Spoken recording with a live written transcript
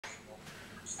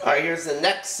Alright, here's the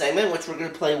next segment, which we're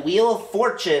going to play Wheel of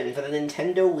Fortune for the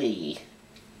Nintendo Wii.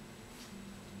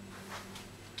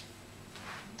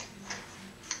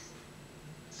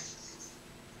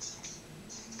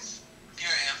 Here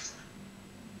I am.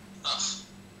 Ugh.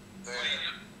 There.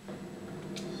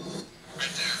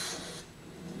 Right there.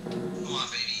 Come on,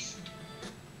 baby.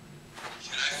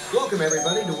 Welcome,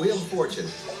 everybody, to Wheel of Fortune.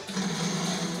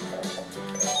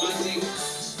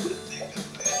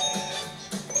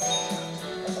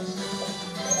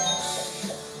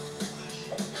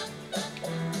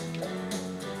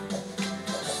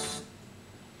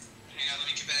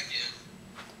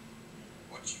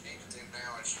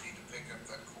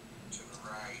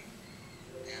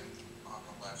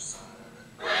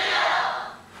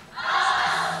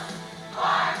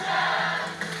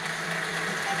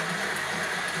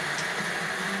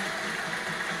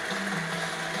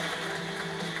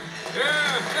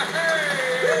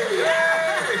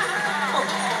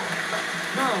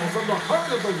 Now, from the heart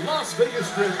of the Las Vegas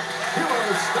Strip, here are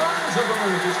the stars of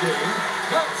America's game,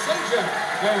 Sajak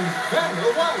and Vanna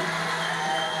White.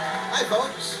 Hi,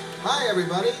 folks. Hi,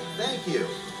 everybody. Thank you.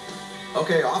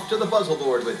 Okay, off to the puzzle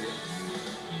board with you.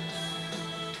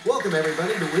 Welcome,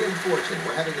 everybody, to Wheel of Fortune.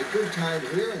 We're having a good time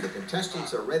here, and the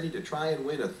contestants are ready to try and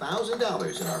win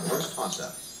 $1,000 in our first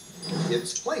toss-up.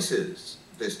 It's places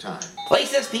this time.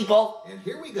 Places, people! And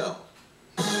here we go.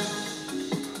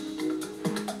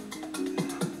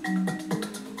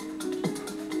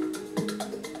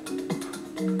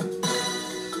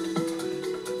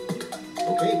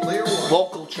 Okay, player one.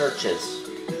 Local churches.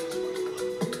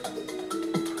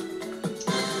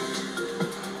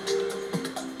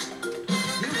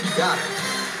 You got it.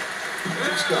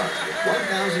 2 stars with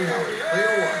 $1,000.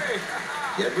 Player one.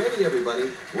 Get ready, everybody.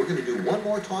 We're going to do one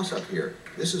more toss-up here.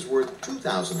 This is worth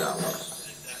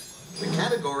 $2,000. The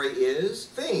category is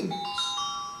things.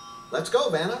 Let's go,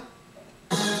 Vanna.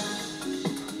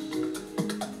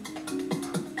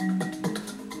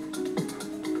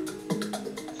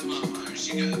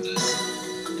 You got this.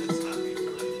 That's not me.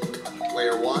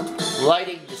 Player one.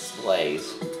 Lighting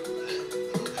displays.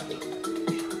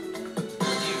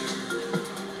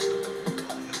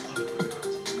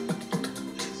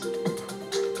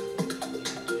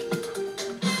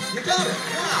 You got it.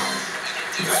 Wow.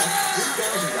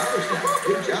 $3,000 now.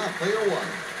 Good job, player one.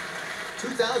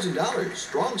 $2,000.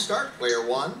 Strong start, player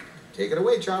one. Take it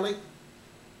away, Charlie.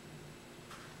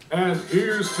 And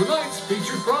here's tonight's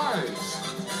featured prize.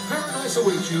 Paradise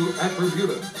awaits you at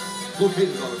Bermuda.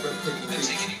 Located on a breathtaking beach,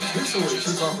 this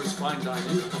oasis offers fine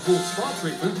dining, a full spa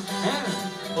treatment, and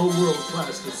a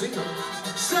world-class casino.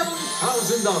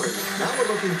 $7,000. Now we're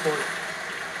looking for...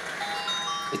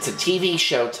 It's a TV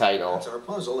show title. That's our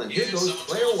puzzle, and here goes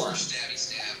player one.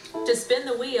 To spin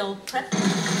the wheel, press...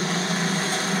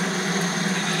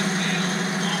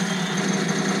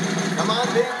 Come on,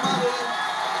 big money.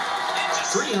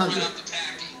 300.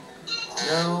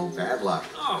 No, bad luck.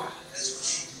 Oh,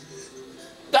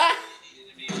 Ah!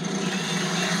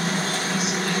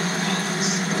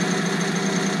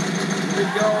 Keep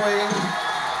it going.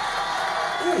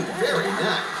 Ooh, very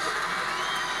nice.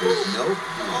 There's no...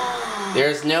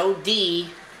 There's no D.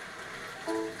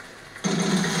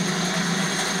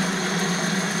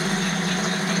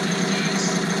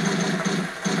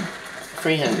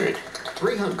 $300.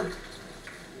 300.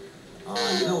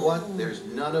 You know what? There's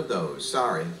none of those.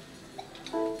 Sorry.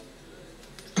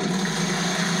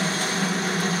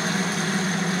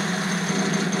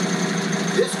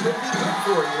 This could be good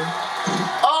for you.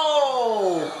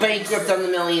 Oh! Bankrupt on the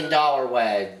 $1 million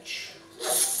wedge.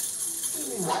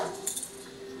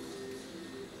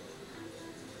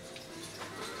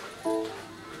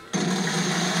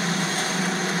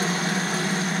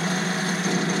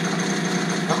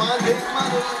 Come on, big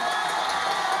money.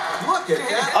 Look at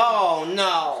that. Oh,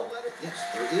 no. Yes,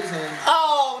 there is an...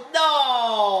 Oh, no!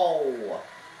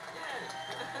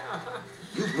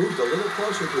 You've moved a little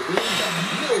closer to winning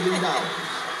 $1 million.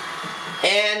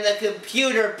 And the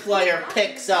computer player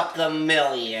picks up the $1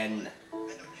 million.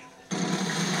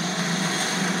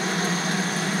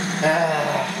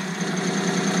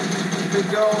 Keep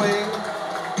it going.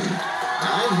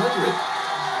 900.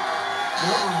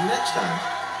 No, next time.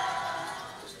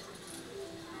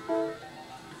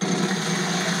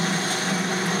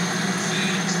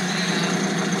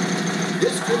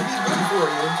 This could be good for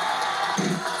you.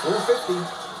 450.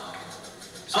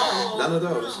 Sorry, none of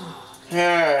those.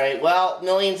 Alright, well,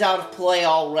 million's out of play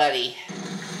already.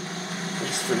 At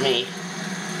least for me.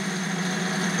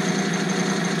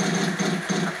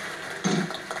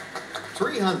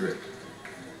 $300.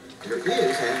 There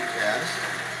is hand pass.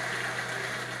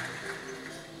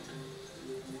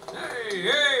 hey,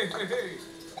 hey, hey, hey.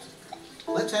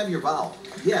 Let's have your vowel.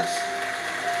 Yes.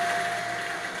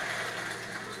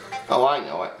 Oh, I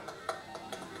know it.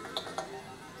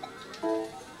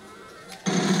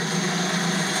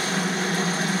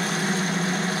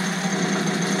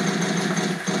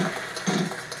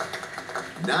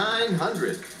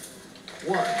 $900.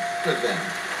 One. Good then.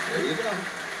 There you go.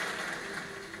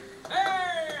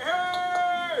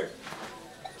 Hey!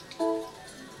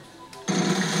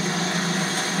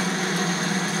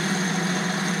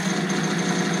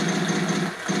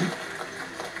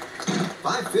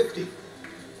 550.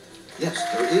 Yes,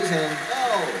 there is an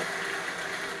L.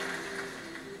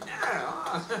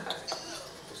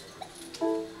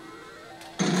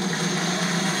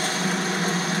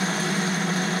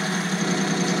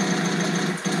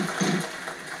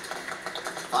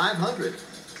 $500.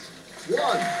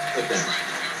 One. Good then.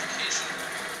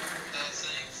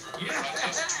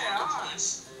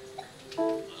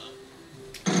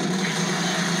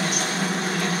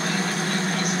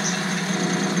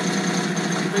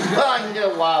 Well, I can get a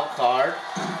wild card.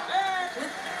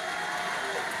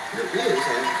 There is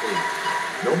an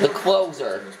 8. No The more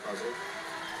closer. in this puzzle.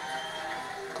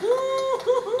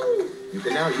 You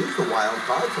can now use the wild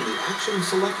card from the action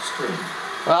select screen.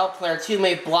 Well, player 2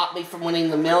 may block me from winning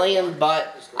the million,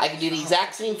 but I can do the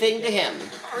exact same thing to him.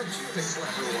 Aren't you the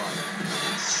clever one?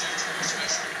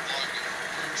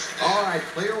 All right,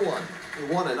 player 1. You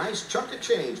won a nice chunk of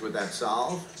change with that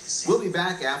solve. We'll be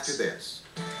back after this.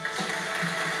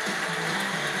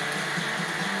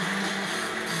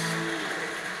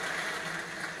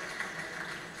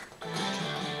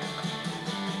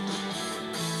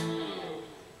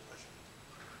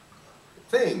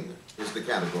 Thing is the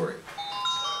category.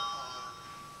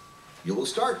 You will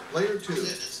start player 2.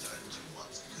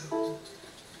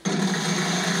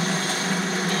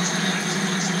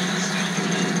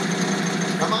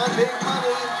 Come on, big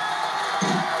money.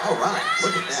 All right,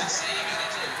 look at that.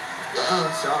 Oh,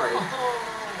 sorry.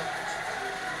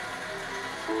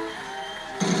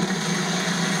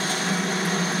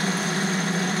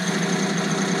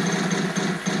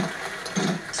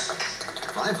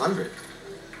 $500.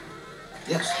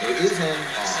 Yes, there is an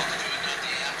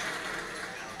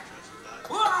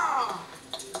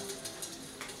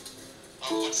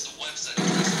What's the website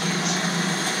address?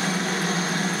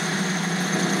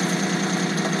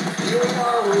 Here we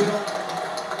are, Wheel.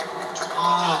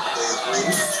 Ah,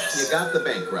 please. You got the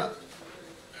bankrupt.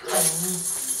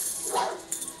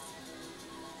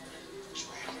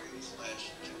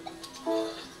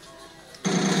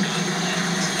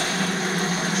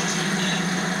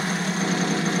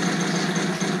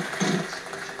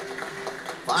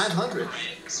 $500.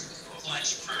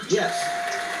 Yes.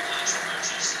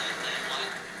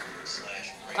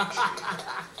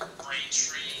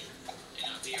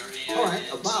 All right,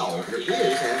 a vowel. There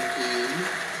is an E.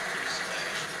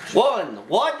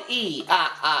 1 E.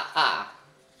 Ah.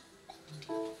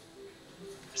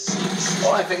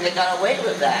 Oh, I think I got away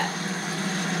with that.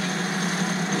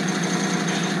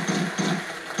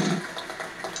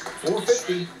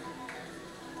 $450.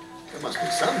 There must be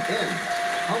some pin.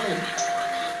 How many?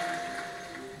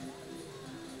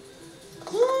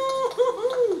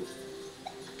 Woo-hoo-hoo.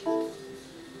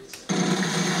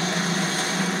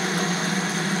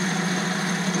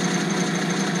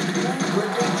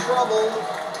 Could be trouble.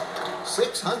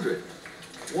 $600.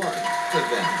 One. Good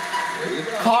then. There you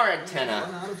go. Car antenna.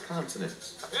 Run out of consonants.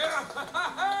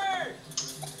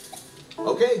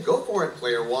 Okay, go for it,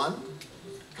 player 1.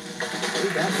 Hey,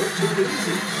 that looked too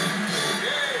easy.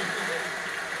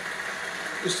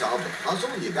 You solved the puzzle,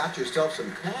 you got yourself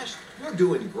some cash, you're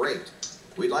doing great.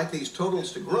 We'd like these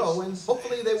totals to grow, and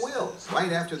hopefully they will,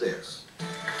 right after this.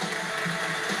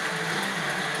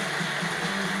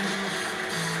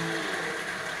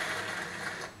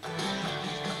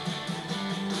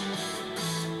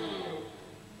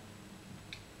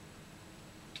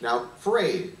 Now,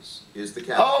 phrase is the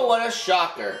category. Oh, what a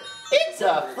shocker. It's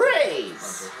a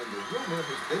phrase. And the rumor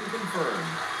has been confirmed.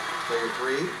 Player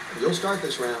 3, you'll start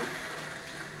this round.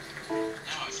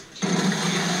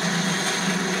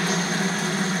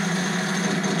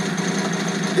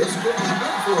 This could be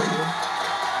good for you.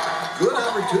 Good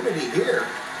opportunity here.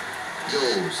 No,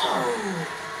 sorry.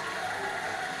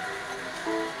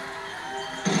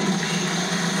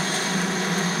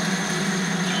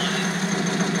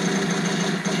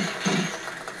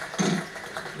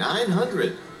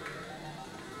 $900.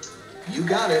 You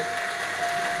got it.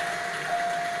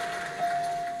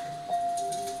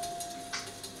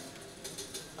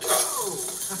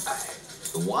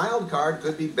 The wild card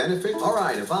could be benefit. All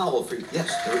right, a vowel for you. Yes,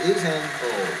 there is an O.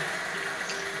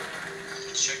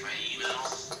 Check my email.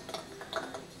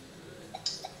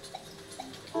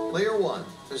 Player 1.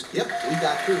 Yep, we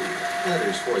got 2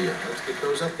 letters for you. Let's get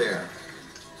those up there.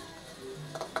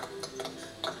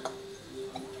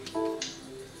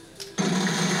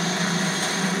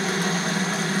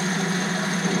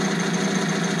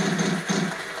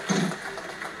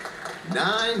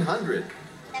 $900.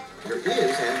 There is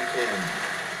an N.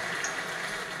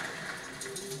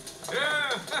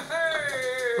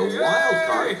 The wild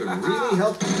card could really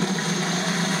help.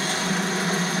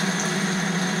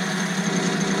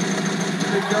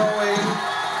 Keep it going.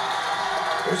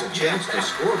 There's a chance to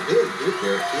score big if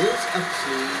there is a C.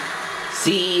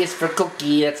 C is for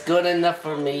cookie. That's good enough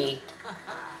for me.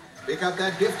 Pick up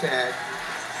that gift tag.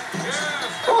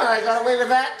 Oh, and I got away with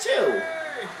that too.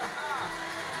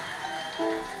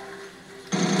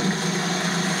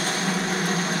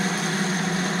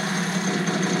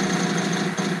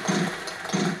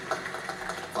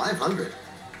 $500.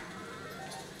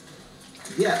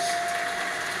 Yes.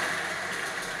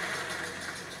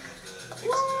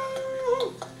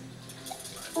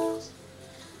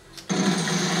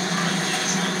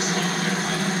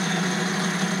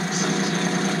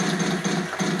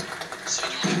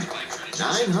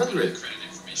 $900.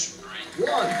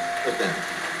 One of them.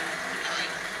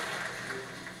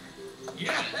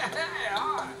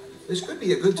 This could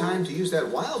be a good time to use that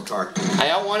wild card. I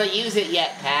don't want to use it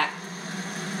yet, Pat.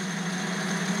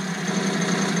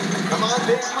 Come on,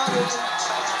 big money.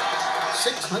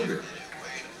 $600.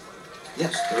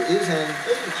 Yes, there is an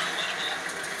H.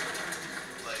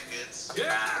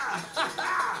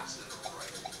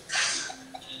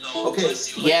 Okay.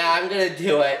 Yeah, I'm gonna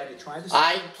do it.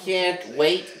 I can't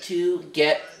wait to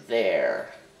get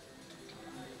there.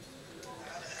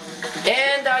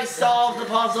 And I solved the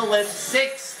puzzle with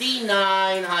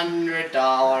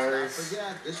 $6,900.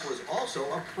 Forget, this was also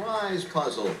a prize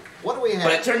puzzle. What do we have?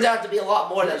 But it turns out to be a lot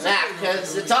more than that,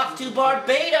 because it's off to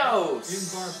Barbados. In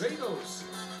Barbados,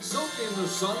 soak in the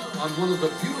sun on one of the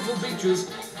beautiful beaches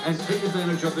and take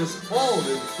advantage of this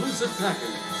all-inclusive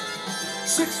package.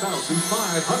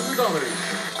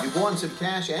 $6,500. You've won some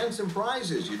cash and some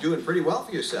prizes. You're doing pretty well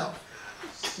for yourself.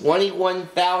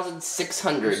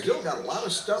 $21,600. We've still got a lot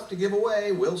of stuff to give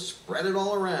away. We'll spread it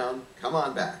all around. Come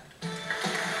on back.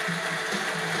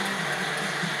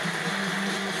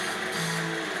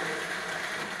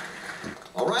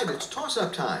 All right, it's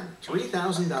toss-up time.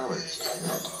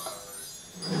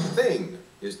 $3,000. Thing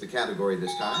is the category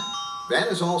this time. Van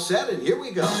is all set, and here we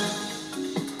go.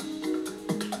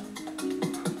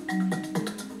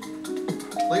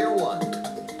 Player 1.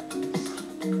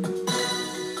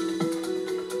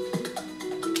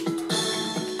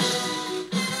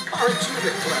 Aren't you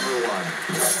the clever one?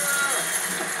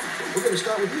 We're going to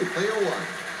start with you, Player 1,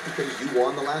 because you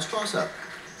won the last toss-up.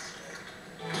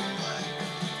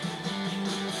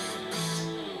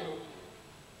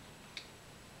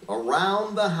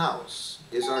 Around the house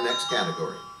is our next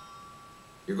category.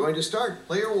 You're going to start,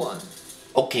 Player 1.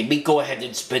 Okay, me go ahead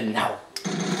and spin now.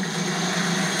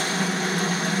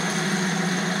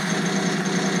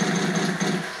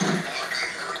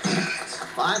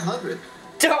 $500.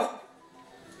 Don't!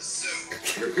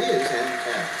 There is an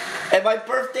F. And my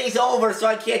birthday's over, so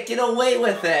I can't get away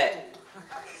with it.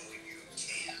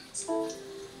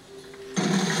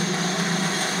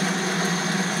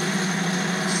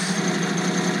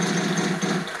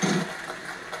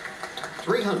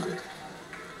 $300.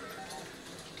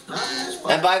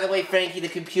 And by the way, Frankie, the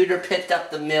computer picked up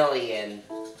the million.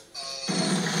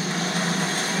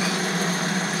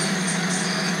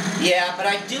 Yeah, but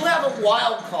I do have a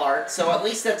wild card, so at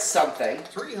least that's something.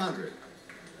 $300.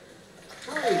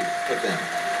 3 of them.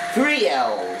 3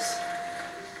 L's.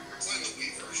 It's like the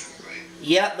Wii version, right?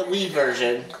 Yeah, the Wii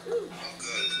version. Oh, good. There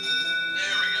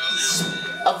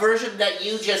we go. A version that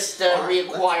you just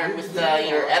reacquired with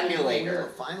your emulator.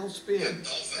 Final spin.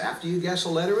 After you guess a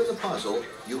letter in the puzzle,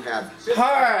 you have.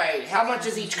 Alright, how much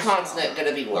is each consonant going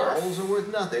to be worth? Vowels are worth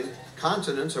nothing.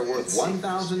 Consonants are worth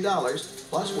 $1,000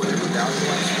 plus whatever value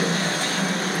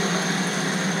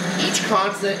you Each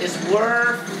consonant is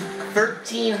worth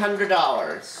 $1,300.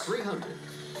 $300.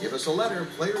 Give us a letter,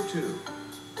 Player 2.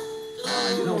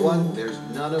 You know what? There's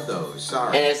none of those.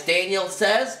 Sorry. And as Daniel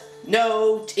says,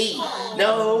 no T.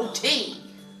 No T.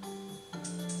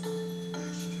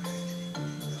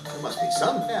 There must be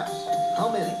some F's. How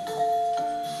many?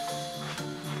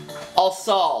 I'll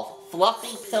solve.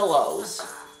 Fluffy pillows.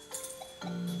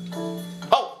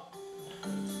 Oh!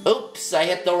 Oops, I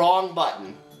hit the wrong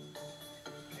button.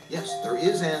 Yes, there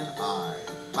is an I.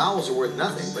 Vowels are worth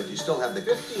nothing, but you still have the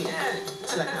 15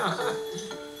 seconds.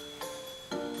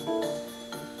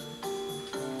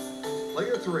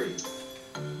 Player 3.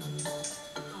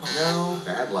 No,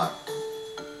 bad luck.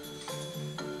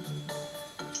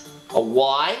 A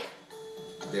Y?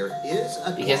 There is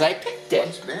a Because I picked it.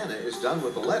 Once Vanna is done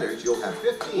with the letters, you'll have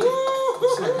 15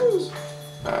 seconds.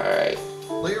 Alright.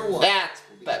 Player 1 That's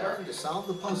will be better. trying to solve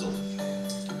the puzzle.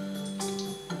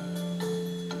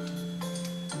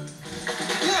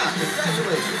 Yeah,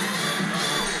 congratulations.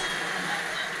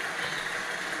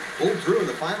 Pulled through in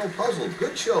the final puzzle.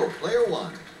 Good show, Player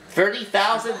 1.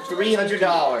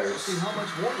 $30,300. Let's see how much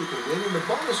more you can win in the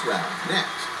bonus round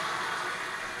next.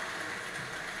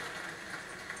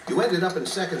 You ended up in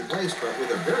second place, but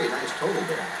with a very nice total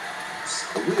there.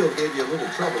 The wheel gave you a little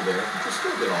trouble there, but you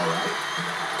still did all right.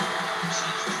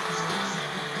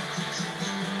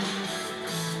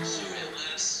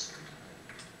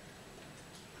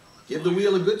 Give the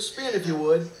wheel a good spin if you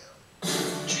would.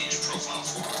 Change profile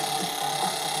for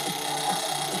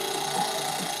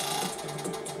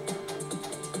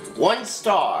 1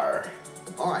 star.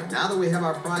 All right, now that we have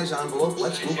our prize envelope,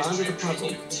 let's move on to the puzzle.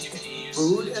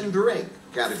 Food and drink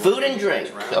category. Food and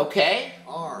drink, okay?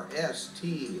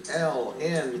 R-S-T-L-N-E.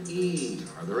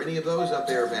 Are there any of those up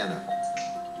there, Vanna?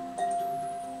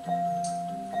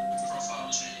 profile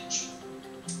change.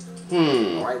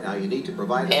 All right, now you need to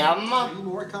provide M. 3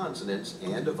 more consonants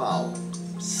and a vowel.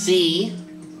 C,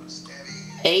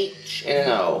 H, and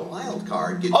an O. Wild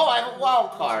card gives Oh, I have a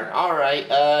wild card. Alright,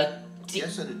 T.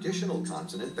 Yes, an additional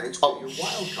consonant thanks to your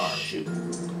wild card. Shoot.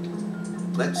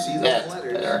 Let's see those That's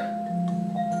letters. better.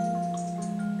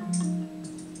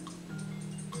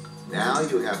 Now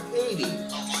you have 80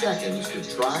 seconds to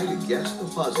try to guess the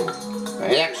puzzle.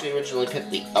 I actually originally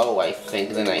picked the O, I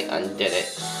think, then I undid it.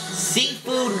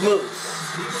 Seafood mousse.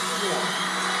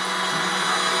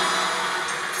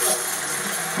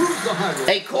 Who's the high road?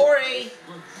 Hey, Corey!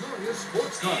 Luxurious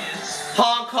sports cars.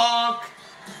 Honk honk!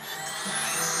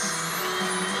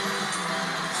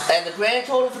 And the grand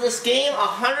total for this game,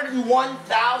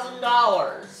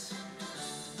 $101,000.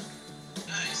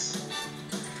 Nice.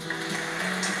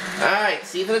 Alright,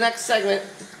 see you for the next segment.